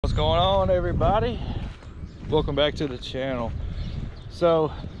What's going on, everybody? Welcome back to the channel. So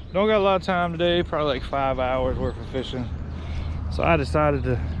don't got a lot of time today, probably like 5 hours worth of fishing, so I decided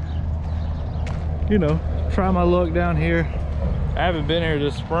to, you know, try my luck down here. I haven't been here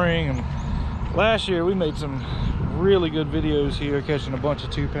this spring, and last year we made some really good videos here catching a bunch of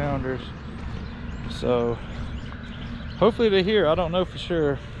 2-pounders, so hopefully they're here. I don't know for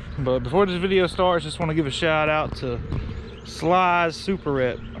sure, but before this video starts, just want to give a shout out to Slides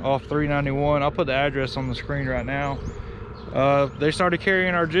Superette off 391. I'll put the address on the screen right now. They started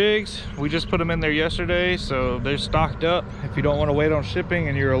carrying our jigs. We just put them in there yesterday, so they're stocked up. If you don't want to wait on shipping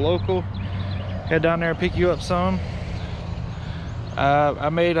and you're a local, head down there and pick you up some. I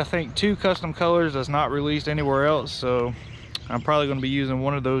made, I think, 2 custom colors that's not released anywhere else, so I'm probably going to be using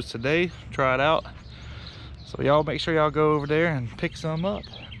one of those today, try it out. So y'all make sure y'all go over there and pick some up.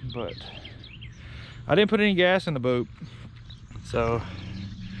 But I didn't put any gas in the boat, so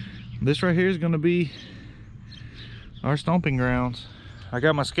this right here is going to be our stomping grounds. I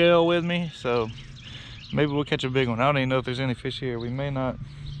got my scale with me, so maybe we'll catch a big one. I don't even know if there's any fish here. We may not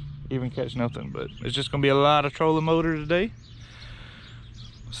even catch nothing, but it's just going to be a lot of trolling motor today.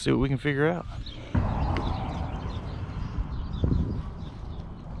 Let's see what we can figure out.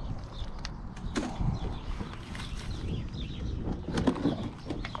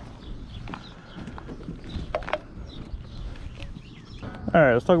 All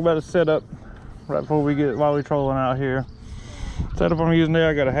right, let's talk about the setup right before we get, while we're trolling out here. Setup I'm using there,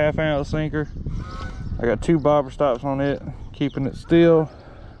 I got a 1/2 ounce sinker. I got 2 bobber stops on it, keeping it still.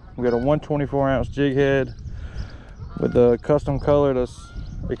 We got a 124 ounce jig head with the custom color that's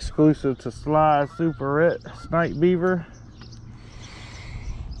exclusive to Slides Superette Snipe Beaver.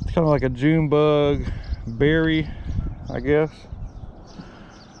 It's kind of like a June bug berry, I guess.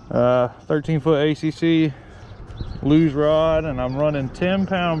 13-foot ACC loose rod, and I'm running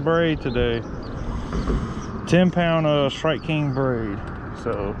 10-pound braid today. 10-pound Strike King braid.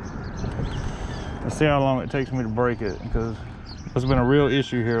 So let's see how long it takes me to break it, because it's been a real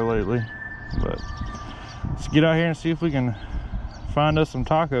issue here lately. But let's get out here and see if we can find us some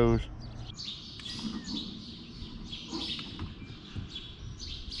tacos.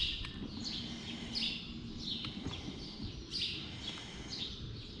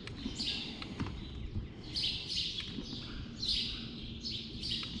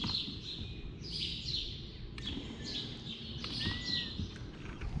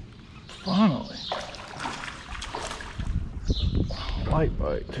 Finally, light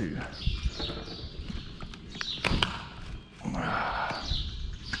bite too.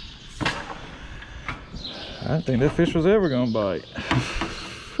 I didn't think that fish was ever gonna bite.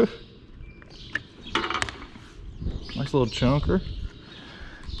 Nice little chunker.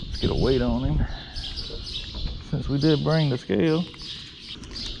 Let's get a weight on him, since we did bring the scale.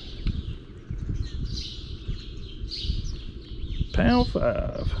 Pound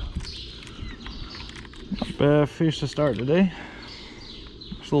 5. Not bad fish to start today.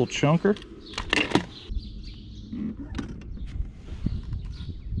 This little chunker.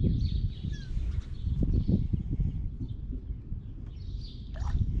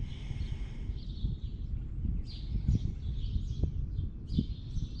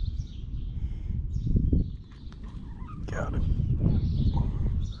 Got it.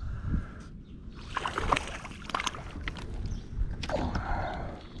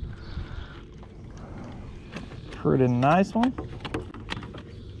 Pretty nice one.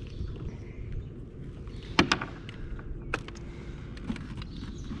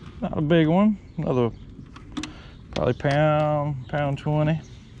 Not a big one. Another probably pound 20.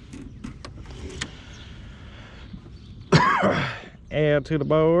 Add to the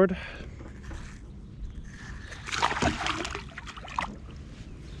board.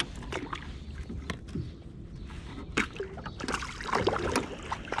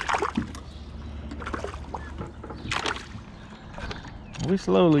 We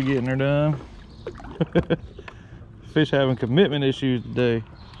slowly getting her done. Fish having commitment issues today.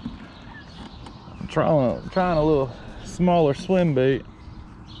 I'm trying a little smaller swim bait.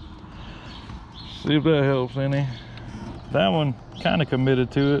 See if that helps any. That one kind of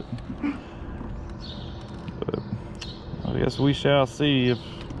committed to it, but I guess we shall see if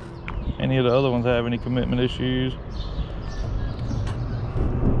any of the other ones have any commitment issues.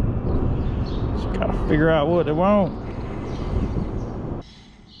 Just gotta figure out what they want.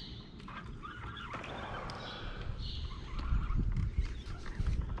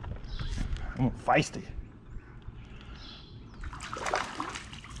 I'm feisty.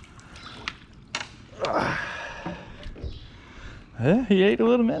 Yeah, he ate a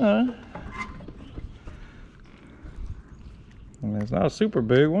little minnow. And it's not a super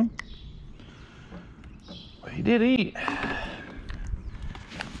big one, but he did eat.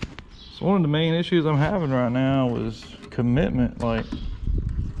 So one of the main issues I'm having right now is commitment. Like,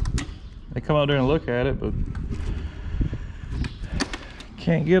 they come out there and look at it, but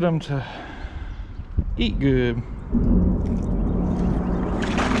can't get them to eat good.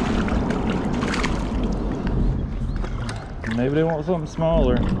 Maybe they want something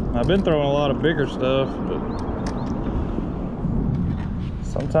smaller. I've been throwing a lot of bigger stuff, but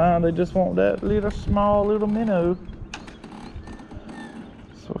sometimes they just want that little small little minnow.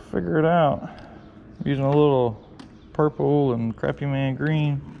 So we'll figure it out. I'm using a little purple and Crappie Man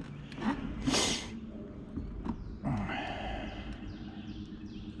green.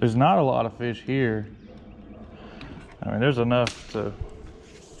 There's not a lot of fish here. I mean, there's enough to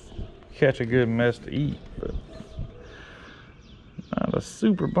catch a good mess to eat, but not a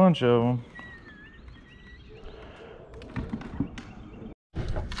super bunch of them.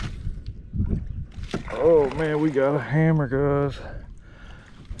 Oh man, we got a hammer, guys.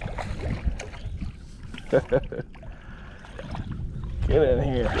 Get in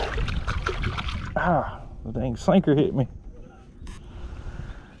here. Ah, the dang sinker hit me.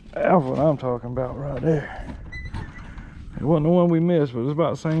 That's what I'm talking about right there. It wasn't the one we missed, but it's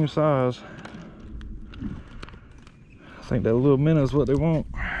about the same size. I think that little minnow's what they want.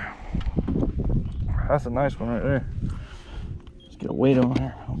 That's a nice one right there. Let's get a weight on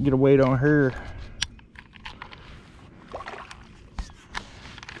her. Get a weight on her.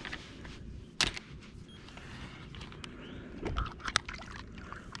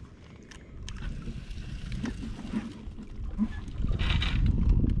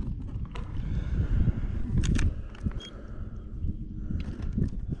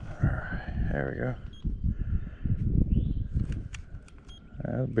 There we go.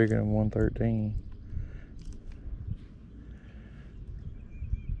 That's bigger than 113.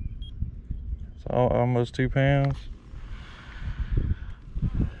 It's almost 2 pounds.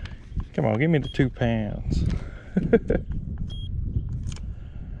 Come on, give me the 2 pounds. It's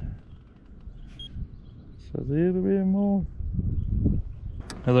a little bit more.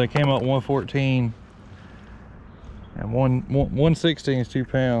 As I came up 114. And 116 is 2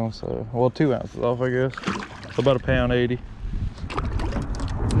 pounds, so, well, 2 ounces off, I guess. So about £1.80.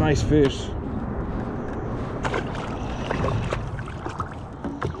 Nice fish.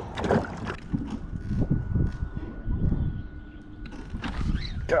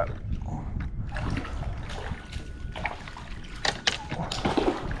 Got it.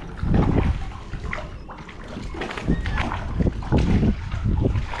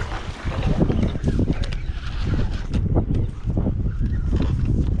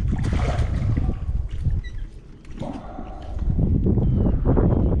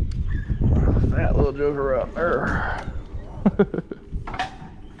 Joker out there.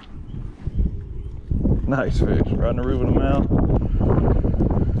 Nice fish, right in the roof of the mouth.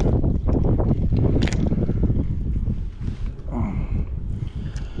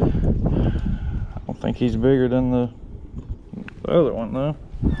 I don't think he's bigger than the other one though.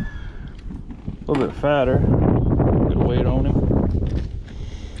 A little bit fatter. Get a weight on him.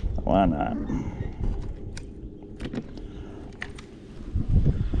 Why not?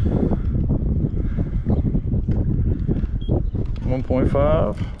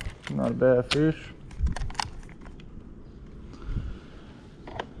 1.5, not a bad fish.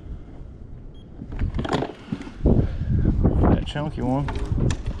 That chunky one.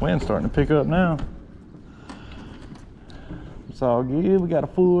 Wind's starting to pick up now. It's all good. We got a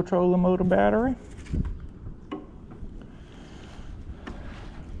full trolling motor battery.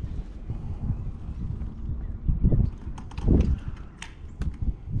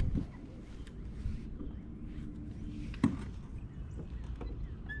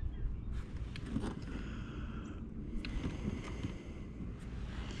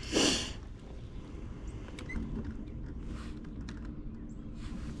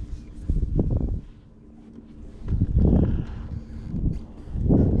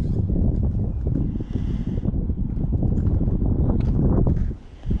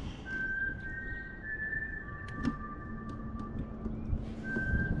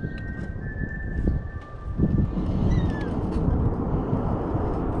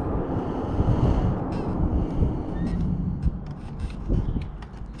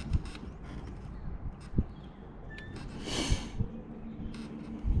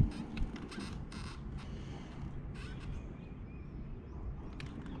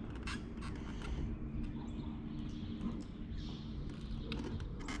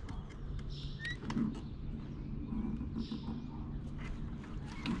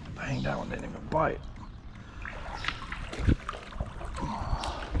 Dang, that one didn't even bite.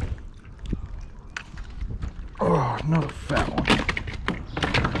 Another fat one.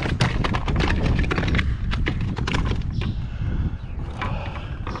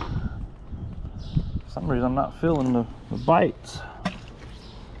 For some reason I'm not feeling the bites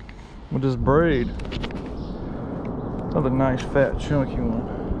with this braid. Another nice fat chunky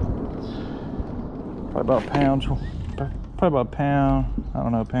one. Probably about a pound, probably about a pound, I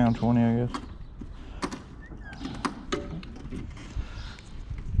don't know, pound 20 I guess.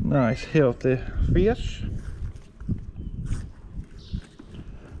 Nice healthy fish.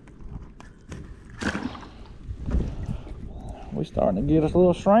 We starting to get us a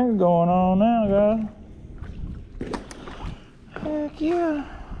little stringer going on now, guys. Heck yeah.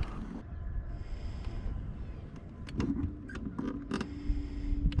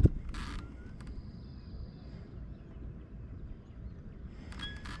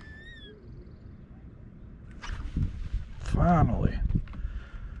 Finally.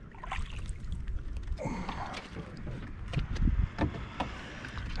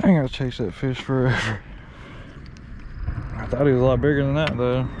 I ain't gotta chase that fish forever. I thought he was a lot bigger than that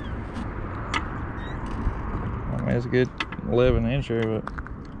though. I mean, it's a good 11-incher,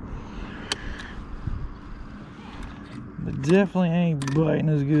 but definitely ain't biting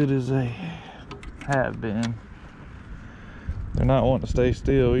as good as they have been. They're not wanting to stay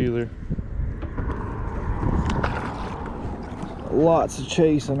still either. Lots of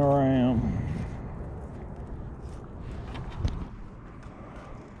chasing around.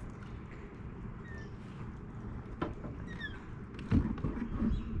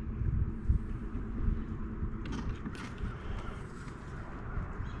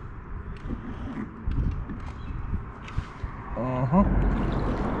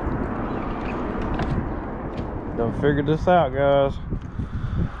 Done figured this out, guys.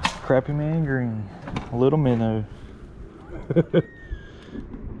 Crappie man green, little minnow.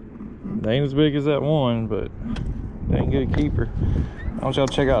 They ain't as big as that one, but they ain't good keeper. I want y'all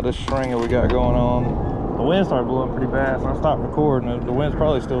to check out this stringer we got going on. The wind started blowing pretty bad, so I stopped recording. The wind's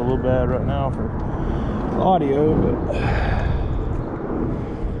probably still a little bad right now for audio, but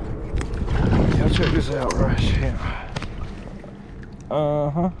y'all check this out right here.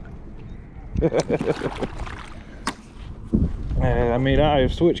 I mean, I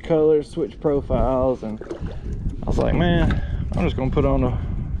switched colors, switched profiles, and I was like, man, I'm just gonna put on a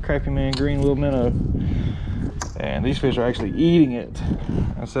Crappie man green little minnow. And these fish are actually eating it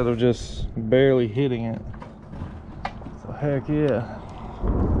instead of just barely hitting it. So heck yeah.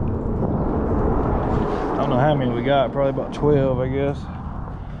 I don't know how many we got, probably about 12 I guess.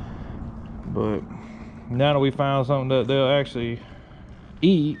 But now that we found something that they'll actually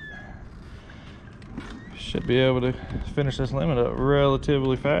eat, should be able to finish this limit up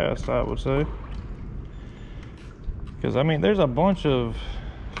relatively fast, I would say. Because I mean, there's a bunch of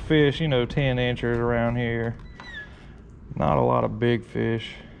fish, you know, 10-inchers around here. Not a lot of big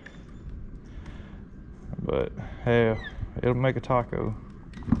fish, but hell, it'll make a taco.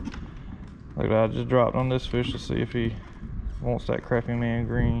 Look at that, I just dropped on this fish to see if he wants that Crappie man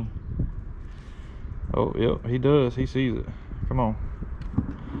green. Oh, yep, he does. He sees it. Come on.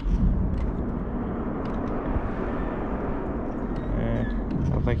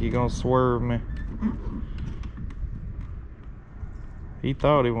 I think he's gonna swerve me. He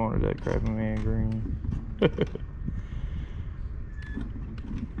thought he wanted that Crappie man green. The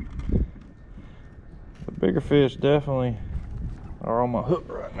bigger fish definitely are on my hook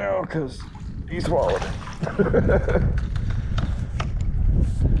right now because he swallowed it.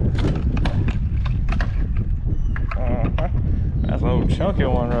 That's an old chunky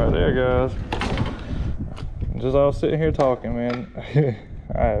one right there, guys. Just all sitting here talking, man.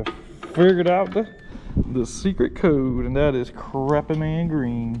 I have figured out the secret code, and that is Crappie man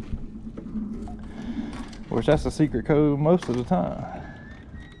green. Which that's the secret code most of the time.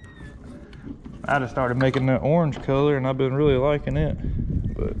 I just started making that orange color, and I've been really liking it.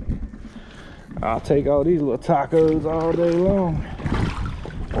 But I'll take all these little tacos all day long.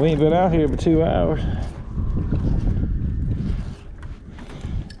 We ain't been out here for 2 hours.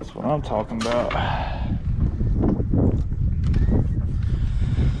 That's what I'm talking about.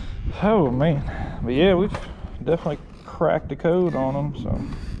 Oh man, but yeah, we've definitely cracked the code on them, so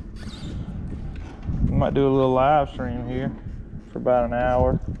we might do a little live stream here for about an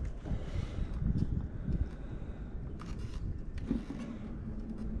hour.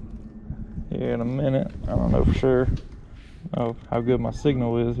 Here in a minute. I don't know for sure how good my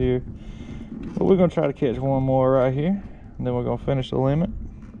signal is here, but we're gonna try to catch one more right here, and then we're gonna finish the limit.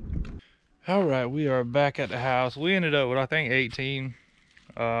 All right, we are back at the house. We ended up with, I think, 18.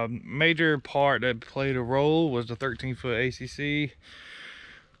 Major part that played a role was the 13-foot ACC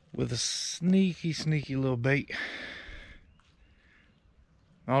with a sneaky little bait.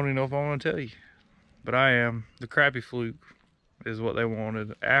 I don't even know if I want to tell you, but I am. The crappie fluke is what they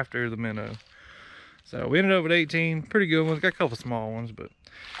wanted after the minnow. So we ended up with 18 pretty good ones. Got a couple small ones, but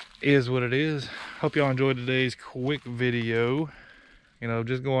it is what it is. Hope y'all enjoyed today's quick video. You know,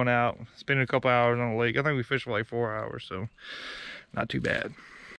 just going out, spending a couple hours on the lake. I think we fished for like 4 hours, so not too bad.